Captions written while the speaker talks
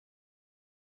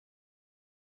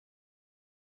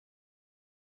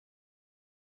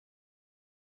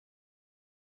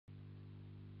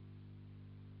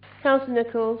Councillor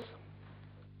Nichols.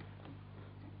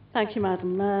 Thank you,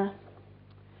 Madam Mayor.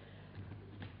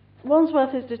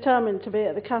 Wandsworth is determined to be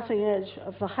at the cutting edge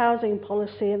of the housing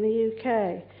policy in the UK,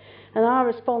 and our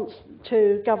response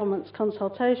to government's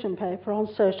consultation paper on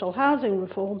social housing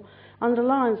reform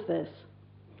underlines this.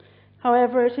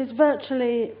 However, it is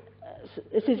vitally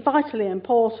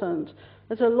important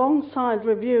that alongside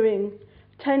reviewing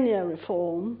tenure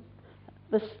reform,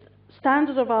 the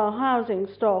standard of our housing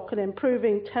stock and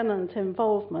improving tenant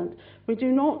involvement, we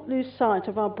do not lose sight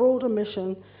of our broader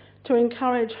mission to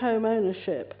encourage home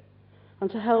ownership and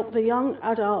to help the young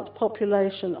adult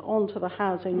population onto the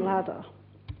housing ladder.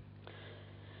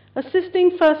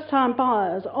 Assisting first-time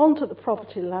buyers onto the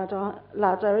property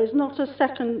ladder is not a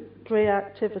secondary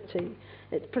activity.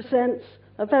 It presents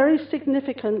a very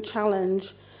significant challenge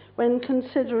when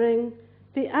considering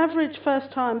the average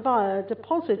first-time buyer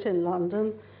deposit in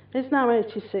London is now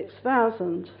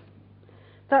 £86,000.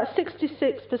 That's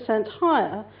 66%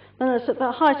 higher than at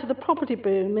the height of the property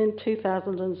boom in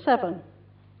 2007.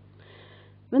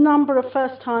 The number of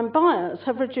first-time buyers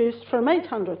have reduced from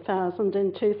 800,000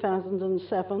 in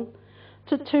 2007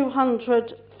 to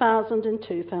 200,000 in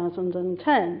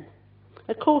 2010,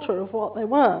 a quarter of what they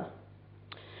were.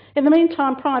 In the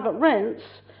meantime, private rents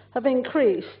have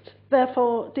increased,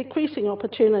 therefore decreasing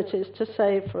opportunities to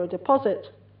save for a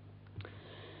deposit.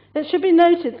 It should be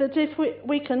noted that if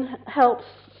we can help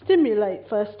stimulate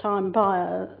first-time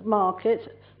buyer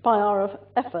market by our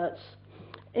efforts,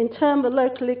 in turn the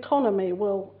local economy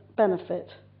will benefit.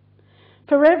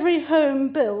 For every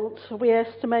home built, we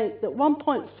estimate that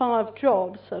 1.5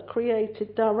 jobs are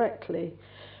created directly,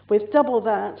 with double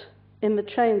that in the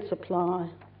train supply.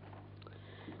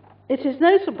 It is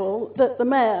notable that the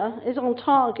Mayor is on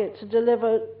target to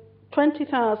deliver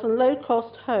 20,000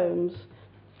 low-cost homes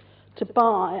to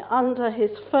buy under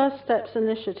his First Steps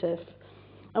initiative,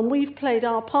 and we've played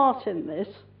our part in this.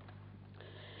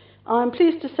 I'm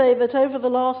pleased to say that over the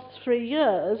last 3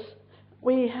 years,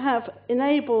 we have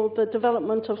enabled the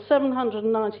development of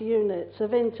 790 units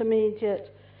of intermediate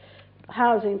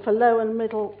housing for low and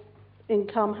middle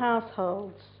income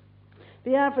households.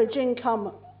 The average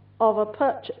income of a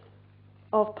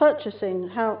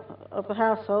purchasing of a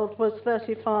household was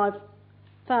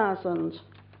 £35,000.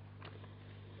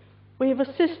 We've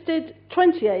assisted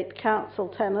 28 council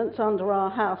tenants under our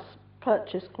house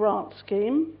purchase grant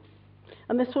scheme,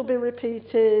 and this will be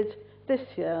repeated this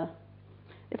year.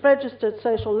 If registered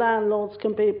social landlords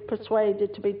can be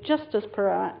persuaded to be just as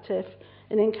proactive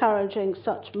in encouraging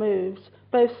such moves,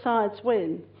 both sides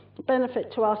win. The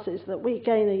benefit to us is that we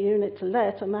gain a unit to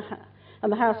let and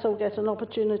the household gets an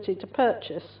opportunity to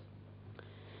purchase.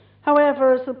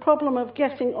 However, as the problem of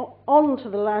getting onto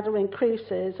the ladder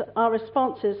increases, our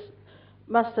responses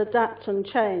must adapt and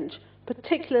change,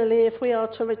 particularly if we are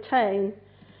to retain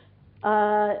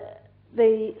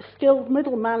the skilled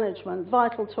middle management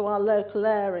vital to our local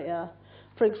area,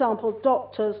 for example,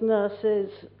 doctors, nurses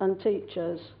and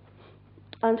teachers,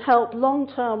 and help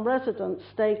long-term residents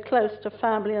stay close to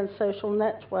family and social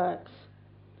networks.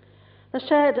 The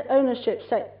shared ownership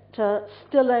sector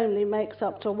still only makes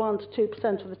up to 1 to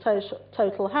 2% of the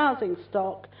total housing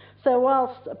stock, so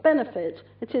whilst a benefit,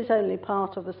 it is only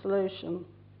part of the solution.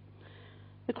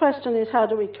 The question is, how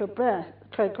do we progress?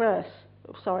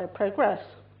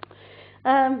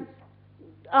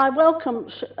 I welcome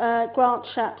Grant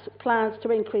Shapps' plans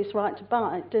to increase right to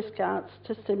buy discounts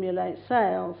to stimulate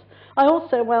sales. I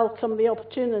also welcome the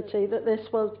opportunity that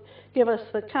this will give us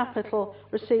the capital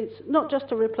receipts, not just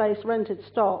to replace rented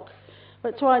stock,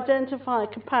 but to identify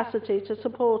capacity to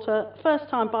support a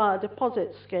first-time buyer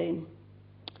deposit scheme.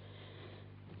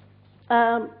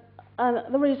 And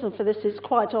the reason for this is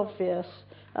quite obvious.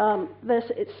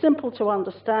 It's simple to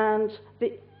understand.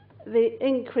 The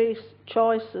increased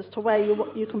choice as to where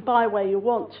you can buy where you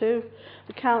want to.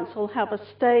 The council have a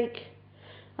stake,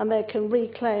 and they can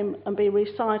reclaim and be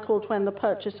recycled when the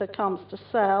purchaser comes to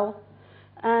sell.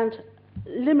 And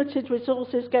limited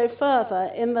resources go further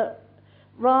in that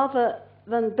rather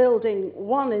than building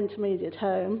one intermediate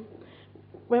home,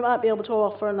 we might be able to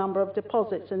offer a number of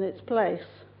deposits in its place.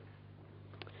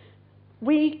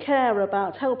 We care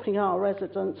about helping our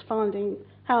residents finding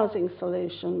housing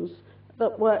solutions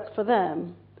that work for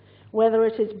them, whether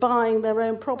it is buying their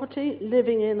own property,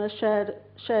 living in a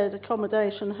shared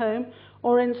accommodation home,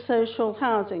 or in social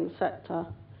housing sector.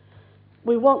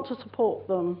 We want to support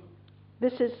them.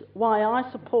 This is why I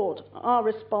support our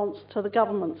response to the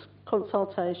government's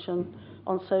consultation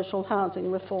on social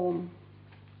housing reform.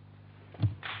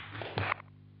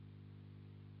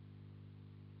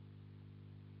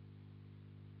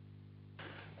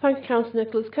 Thank you, Councillor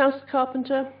Nichols. Councillor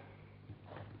Carpenter.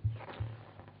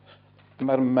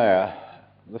 Madam Mayor,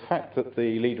 the fact that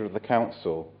the Leader of the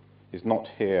Council is not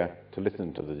here to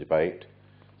listen to the debate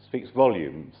speaks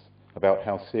volumes about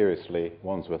how seriously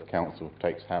Wandsworth Council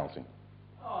takes housing.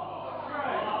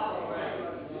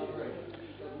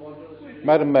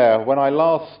 Madam Mayor, when I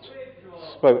last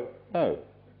spoke... No,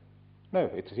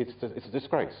 it's a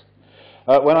disgrace.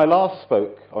 When I last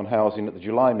spoke on housing at the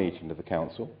July meeting of the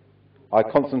Council, I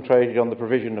concentrated on the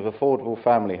provision of affordable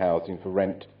family housing for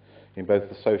rent in both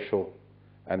the social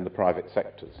and the private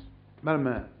sectors. Madam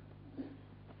Mayor.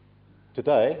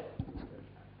 Today...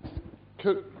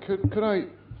 Could I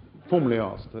formally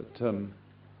ask that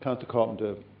Councillor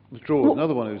Carpenter withdraw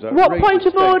another one who's outrageous? What point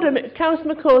of order,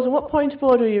 Councillor McCausland, what point of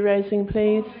order are you raising,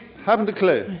 please? Haven't a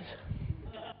clue. Right.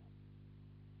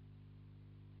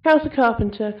 Councillor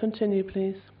Carpenter, continue,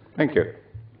 please. Thank you.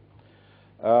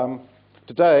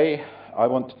 Today, I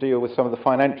want to deal with some of the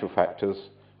financial factors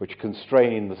which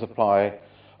constrain the supply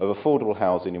of affordable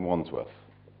housing in Wandsworth.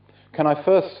 Can I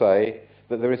first say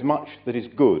that there is much that is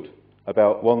good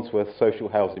about Wandsworth's social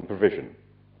housing provision.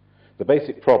 The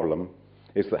basic problem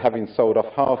is that having sold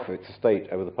off half of its estate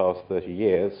over the past 30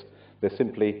 years, there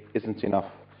simply isn't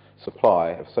enough supply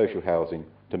of social housing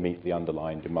to meet the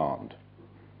underlying demand.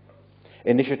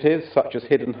 Initiatives such as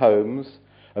hidden homes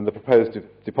and the proposed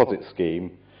deposit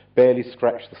scheme barely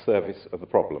scratch the surface of the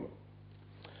problem.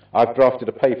 I've drafted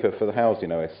a paper for the Housing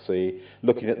OSC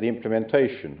looking at the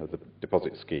implementation of the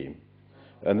deposit scheme.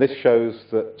 And this shows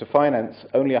that to finance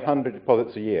only 100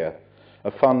 deposits a year,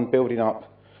 a fund building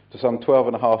up to some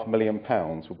 £12.5 million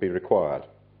would be required,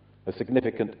 a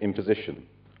significant imposition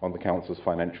on the Council's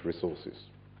financial resources.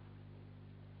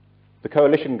 The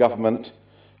coalition government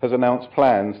has announced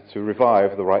plans to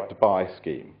revive the right to buy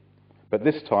scheme, but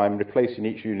this time replacing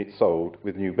each unit sold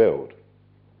with new build.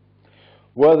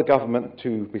 Were the government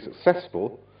to be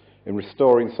successful in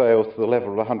restoring sales to the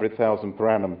level of £100,000 per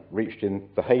annum reached in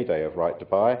the heyday of right to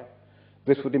buy,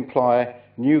 this would imply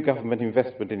new government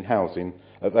investment in housing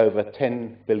of over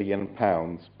 £10 billion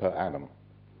per annum.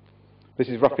 This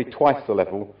is roughly twice the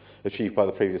level achieved by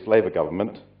the previous Labour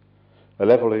government, a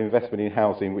level of investment in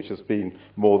housing which has been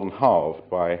more than halved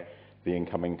by the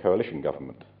incoming coalition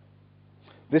government.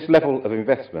 This level of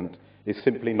investment is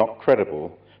simply not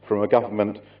credible from a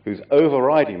government whose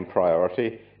overriding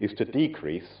priority is to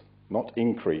decrease, not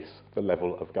increase, the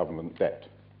level of government debt.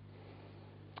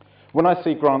 When I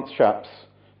see Grant Shapps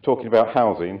talking about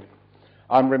housing,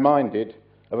 I'm reminded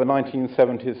of a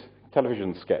 1970s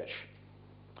television sketch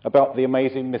about the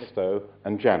amazing Misto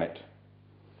and Janet.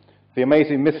 The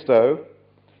amazing Misto,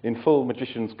 in full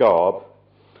magician's garb,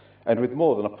 and with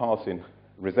more than a passing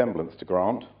resemblance to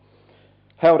Grant,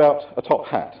 held out a top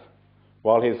hat,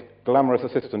 while his glamorous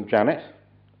assistant Janet,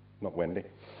 not Wendy,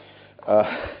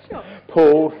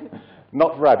 pulled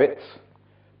not rabbits,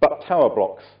 but tower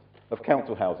blocks of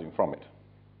council housing from it.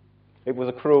 It was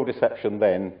a cruel deception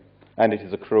then, and it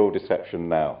is a cruel deception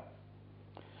now.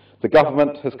 The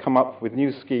government has come up with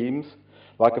new schemes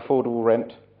like affordable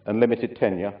rent and limited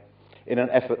tenure in an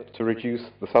effort to reduce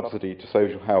the subsidy to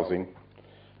social housing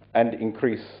and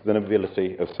increase the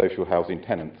nobility of social housing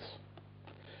tenants.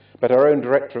 But our own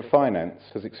Director of Finance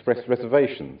has expressed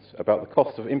reservations about the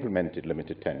cost of implemented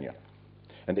limited tenure,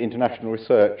 and international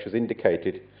research has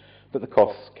indicated that the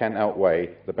costs can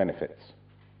outweigh the benefits.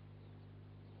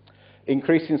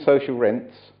 Increasing social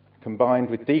rents, combined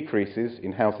with decreases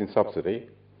in housing subsidy,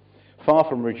 far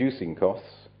from reducing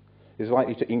costs, is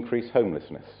likely to increase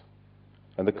homelessness,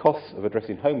 and the costs of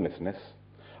addressing homelessness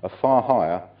are far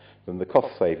higher than the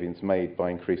cost savings made by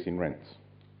increasing rents.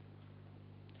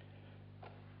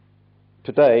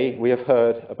 Today, we have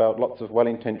heard about lots of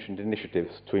well-intentioned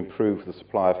initiatives to improve the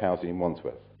supply of housing in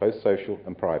Wandsworth, both social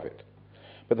and private.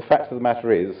 But the fact of the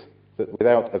matter is that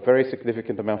without a very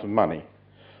significant amount of money,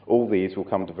 all these will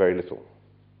come to very little.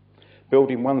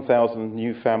 Building 1,000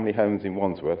 new family homes in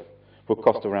Wandsworth will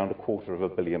cost around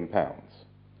 £250 million,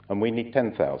 and we need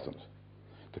 10,000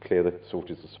 to clear the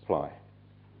shortage of supply.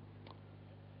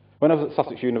 When I was at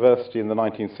Sussex University in the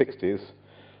 1960s,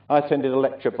 I attended a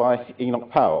lecture by Enoch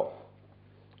Powell,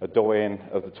 a doyen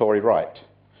of the Tory right,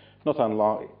 not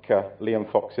unlike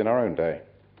Liam Fox in our own day.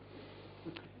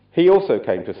 He also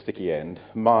came to a sticky end,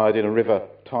 mired in a river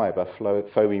Tiber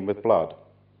foaming with blood.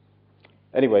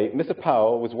 Anyway, Mr.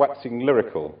 Powell was waxing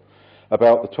lyrical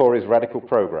about the Tories' radical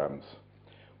programmes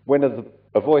when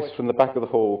a voice from the back of the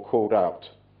hall called out,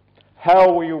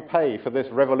 "How will you pay for this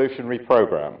revolutionary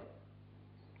programme?"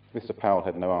 Mr. Powell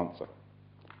had no answer,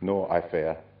 nor, I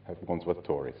fear, have Wandsworth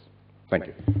Tories. Thank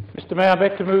you. Mr. Mayor, I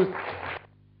beg to move.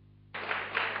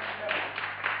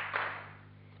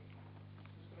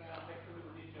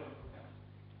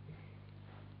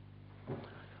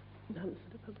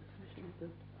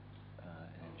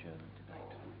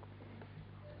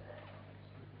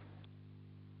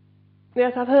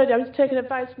 Yes, I've heard you. I'm just taking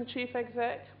advice from the Chief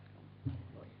Exec.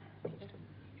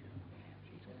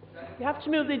 You have to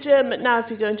move the adjournment now if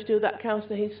you're going to do that,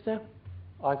 Councillor Heaster.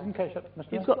 I didn't catch that,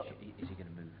 Mr. You've Mayor. got...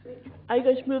 Are you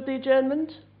going to move the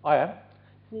adjournment? I am.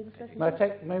 Need a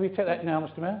second? May we take that now,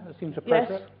 Mr. Mayor? That seems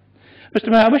appropriate. Yes. Mr.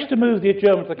 Mayor, I wish to move the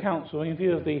adjournment of the Council in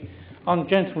view of the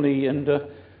ungentlemanly and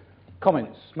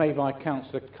comments made by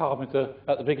Councillor Carpenter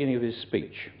at the beginning of his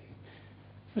speech.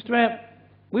 Mr. Mayor,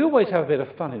 we always have a bit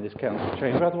of fun in this Council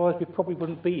chamber, otherwise we probably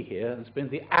wouldn't be here and spend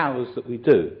the hours that we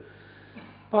do.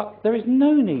 But there is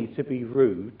no need to be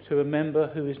rude to a member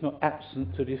who is not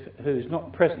absent, who is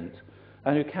not present,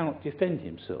 and who cannot defend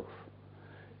himself.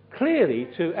 Clearly,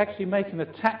 to actually make an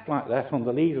attack like that on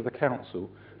the leader of the Council,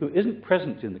 who isn't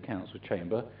present in the Council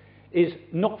chamber, is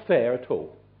not fair at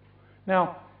all.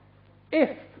 Now,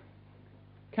 if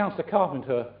Councillor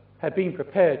Carpenter had been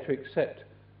prepared to accept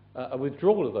a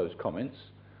withdrawal of those comments,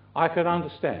 I could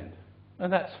understand,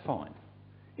 and that's fine.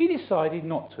 He decided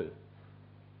not to.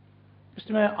 Mr.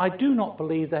 Mayor, I do not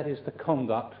believe that is the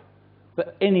conduct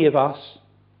that any of us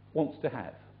wants to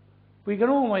have. We can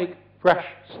all make brash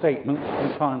statements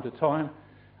from time to time,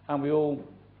 and we all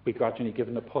begrudgingly give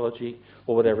an apology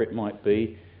or whatever it might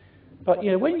be. But,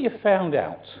 you know, when you're found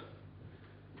out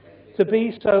to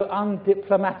be so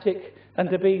undiplomatic and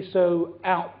to be so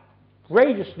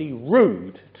outrageously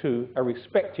rude to a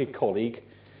respected colleague,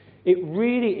 it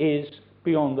really is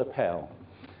beyond the pale.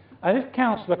 And if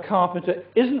Councillor Carpenter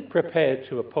isn't prepared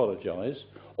to apologise,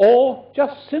 or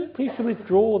just simply to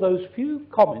withdraw those few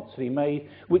comments that he made,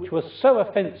 which were so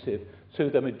offensive to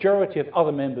the majority of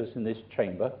other members in this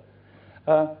chamber,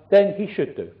 then he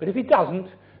should do. But if he doesn't,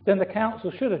 then the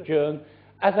Council should adjourn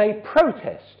as a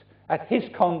protest at his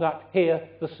conduct here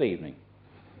this evening.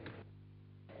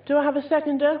 Do I have a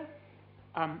seconder?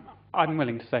 I'm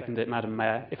willing to second it, Madam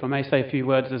Mayor. If I may say a few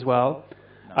words as well.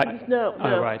 No.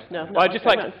 Right. No. Well, I'd just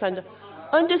like to...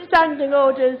 Understanding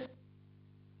orders.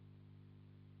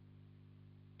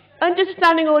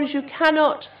 Understanding orders, you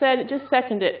cannot say it, just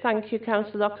second it. Thank you,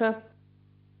 Councillor Locker.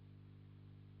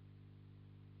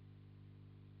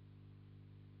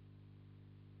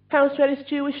 Councillor Ellis,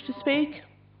 do you wish to speak?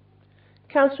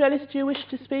 Councillor Ellis, do you wish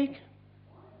to speak?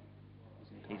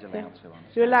 He's allowed to.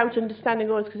 You're allowed to understanding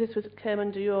orders because this came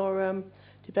under your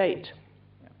debate.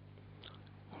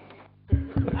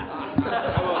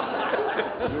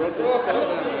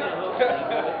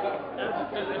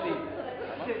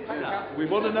 We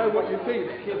want to know what you think.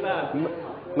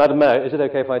 Madam Mayor, is it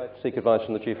okay if I seek advice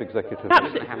from the Chief Executive?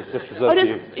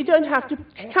 Absolutely. You don't have to.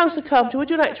 Councillor Carpenter, would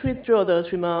you like to withdraw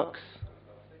those remarks?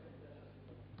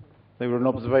 They were an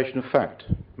observation of fact,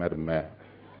 Madam Mayor.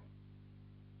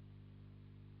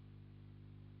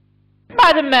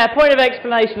 Madam Mayor, point of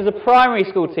explanation as a primary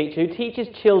school teacher who teaches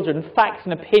children facts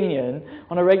and opinion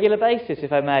on a regular basis,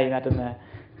 if I may, Madam Mayor.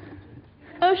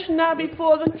 Motion now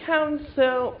before the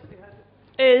Council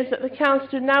is that the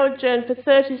Council now adjourn for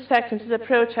 30 seconds as a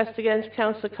protest against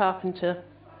Councillor Carpenter.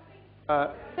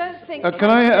 Can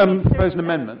I propose an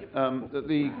amendment that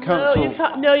the Council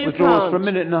withdraws for a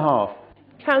minute and a half?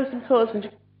 Councillor Coulson.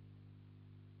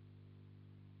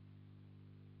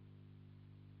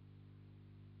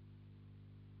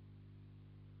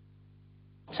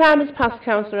 Time has passed,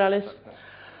 Councillor Ellis.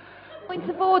 Point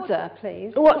of order,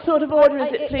 please. What sort of order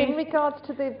is it, please? In regards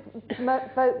to the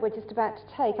vote we're just about to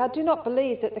take, I do not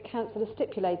believe that the Council has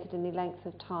stipulated any length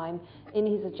of time in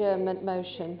his adjournment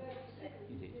motion.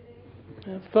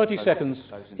 30 seconds.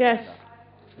 Yes.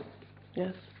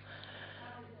 Yes.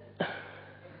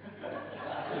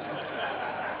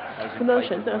 The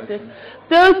motion, that's it.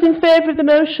 Those in favour of the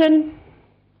motion?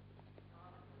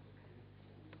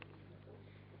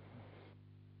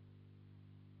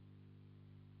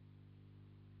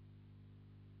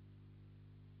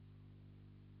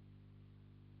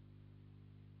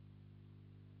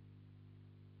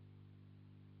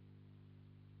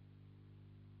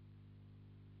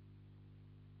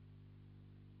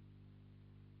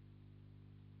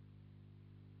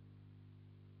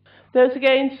 Those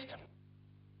against?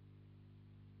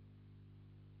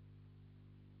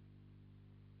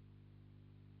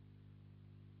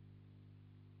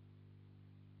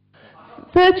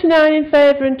 (39 in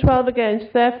favour and 12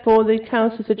 against. Therefore, the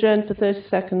Council is adjourned for 30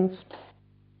 seconds.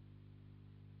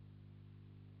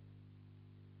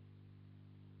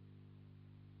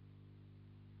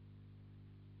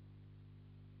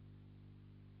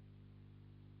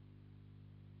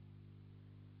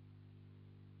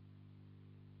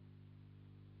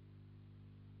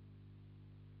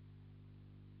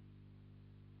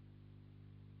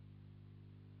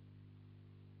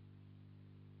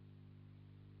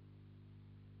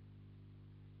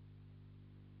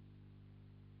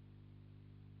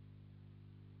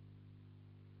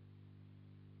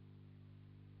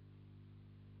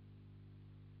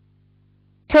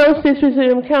 Councillors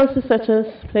resume. Councillor Sutters,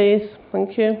 please.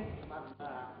 Thank you.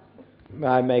 May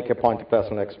I make a point of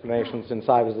personal explanation, since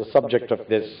I was the subject of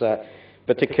this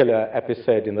particular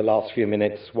episode in the last few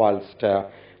minutes whilst I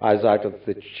was out of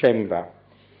the chamber.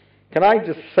 Can I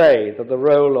just say that the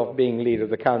role of being leader of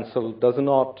the council does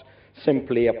not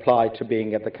simply apply to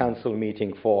being at the council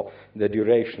meeting for the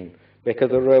duration, because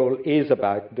the role is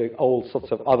about all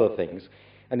sorts of other things.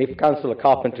 And if Councillor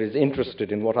Carpenter is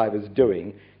interested in what I was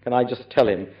doing, can I just tell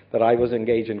him that I was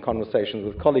engaged in conversations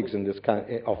with colleagues in this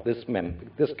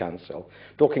council,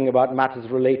 talking about matters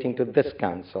relating to this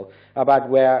council, about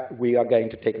where we are going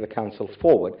to take the council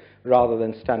forward, rather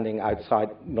than standing outside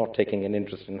not taking an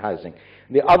interest in housing.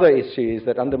 The other issue is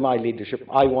that under my leadership,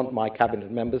 I want my cabinet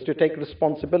members to take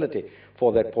responsibility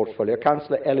for their portfolio.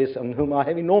 Councillor Ellis, in whom I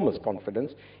have enormous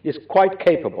confidence, is quite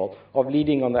capable of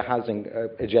leading on the housing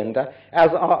agenda,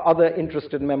 as are other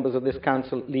interested members of this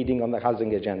council leading on the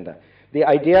housing agenda. The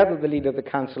idea that the leader of the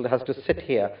council has to sit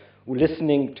here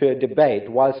listening to a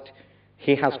debate whilst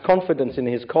he has confidence in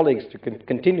his colleagues to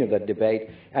continue that debate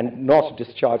and not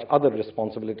discharge other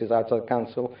responsibilities outside the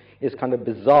council is kind of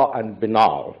bizarre and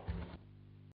banal.